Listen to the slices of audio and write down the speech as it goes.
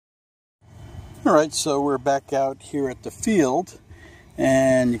Alright, so we're back out here at the field,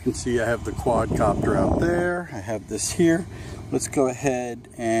 and you can see I have the quadcopter out there. I have this here. Let's go ahead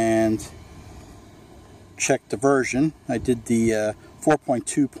and check the version. I did the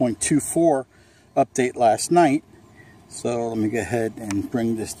 4.2.24 update last night. So let me go ahead and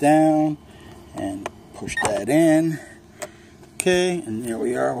bring this down and push that in. Okay, and there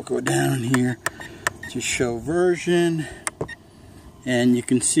we are. We'll go down here to show version. And you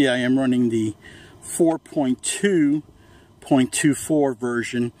can see I am running the 4.2.24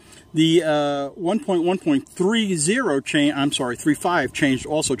 version. The 1.1.30 change, I'm sorry, 3.5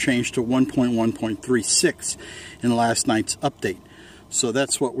 also changed to 1.1.36 in last night's update. So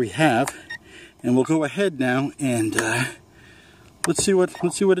that's what we have. And we'll go ahead now and let's see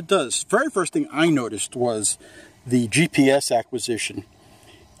what it does. Very first thing I noticed was the GPS acquisition.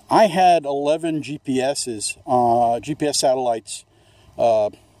 I had 11 GPS satellites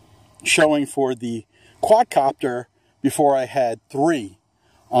showing for the quadcopter before I had 3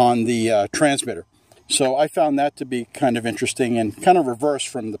 on the transmitter. So I found that to be kind of interesting and kind of reverse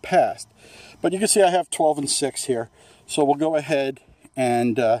from the past. But you can see I have 12 and 6 here. So we'll go ahead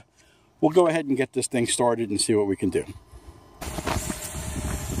and get this thing started and see what we can do.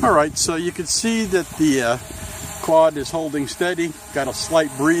 Alright, so you can see that the quad is holding steady. Got a slight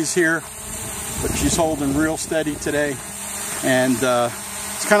breeze here, but she's holding real steady today. And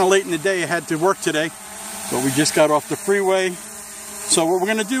it's kind of late in the day. I had to work today, but we just got off the freeway. So what we're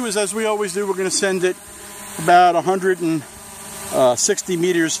going to do is, as we always do, we're going to send it about 160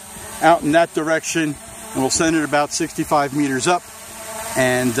 meters out in that direction, and we'll send it about 65 meters up,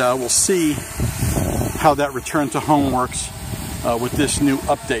 and we'll see how that return to home works with this new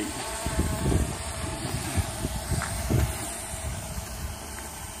update.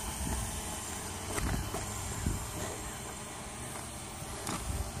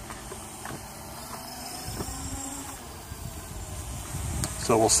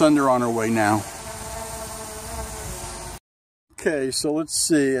 So we'll send her on her way now. Okay, so let's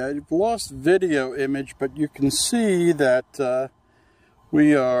see. I've lost video image, but you can see that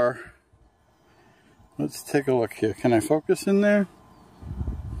we are... Let's take a look here. Can I focus in there?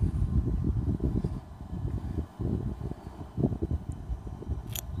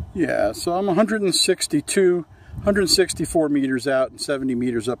 Yeah, so I'm 164 meters out and 70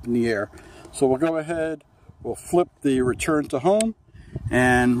 meters up in the air. So we'll go ahead, we'll flip the return to home,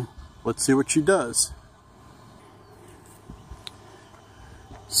 and let's see what she does.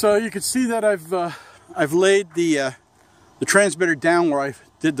 So you can see that I've laid the transmitter down where I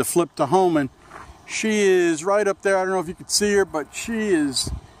did the flip to home, and she is right up there. I don't know if you can see her, but she is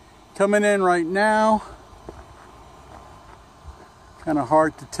coming in right now. Kind of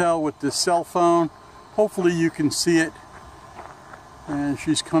hard to tell with this cell phone. Hopefully you can see it. And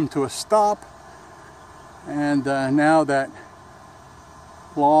she's come to a stop. And now that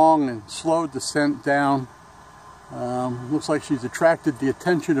long and slow descent down, looks like she's attracted the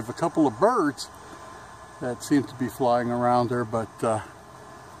attention of a couple of birds that seem to be flying around her, but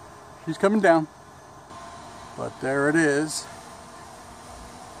she's coming down. But there it is.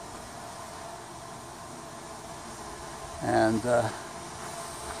 And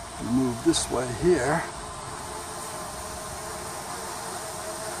move this way here.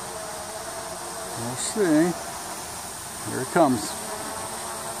 We'll see. Here it comes.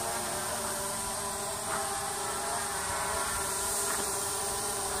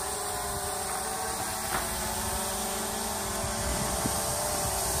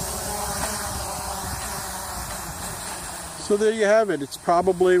 So there you have it. It's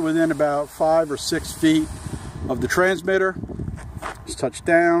probably within about 5 or 6 feet of the transmitter. It's touched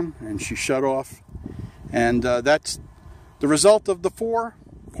down and she shut off. And that's the result of the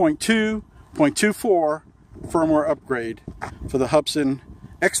 4.2.24 firmware upgrade for the Hubsan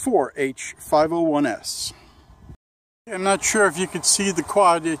X4 H501S. I'm not sure if you could see the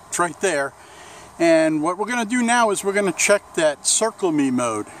quad. It's right there. And what we're going to do now is we're going to check that circle me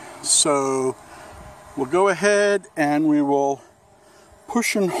mode. So we'll go ahead and we will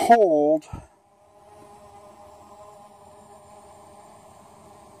push and hold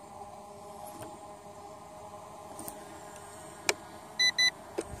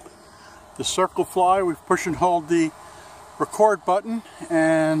the circle fly. We push and hold the record button,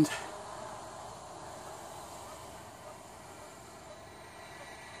 and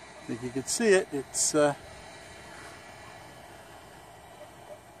I think you can see it. It's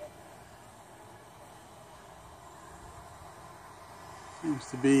seems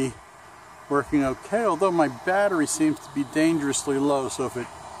to be working okay, although my battery seems to be dangerously low, so if it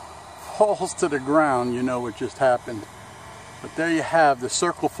falls to the ground, you know what just happened. But there you have the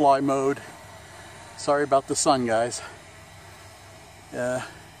circle fly mode Sorry about the sun, guys.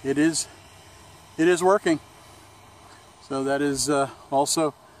 It is working. So that is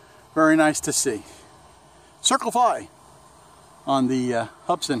also very nice to see. Circle Phi on the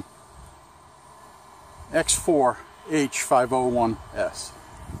Hubsan X4 H501S.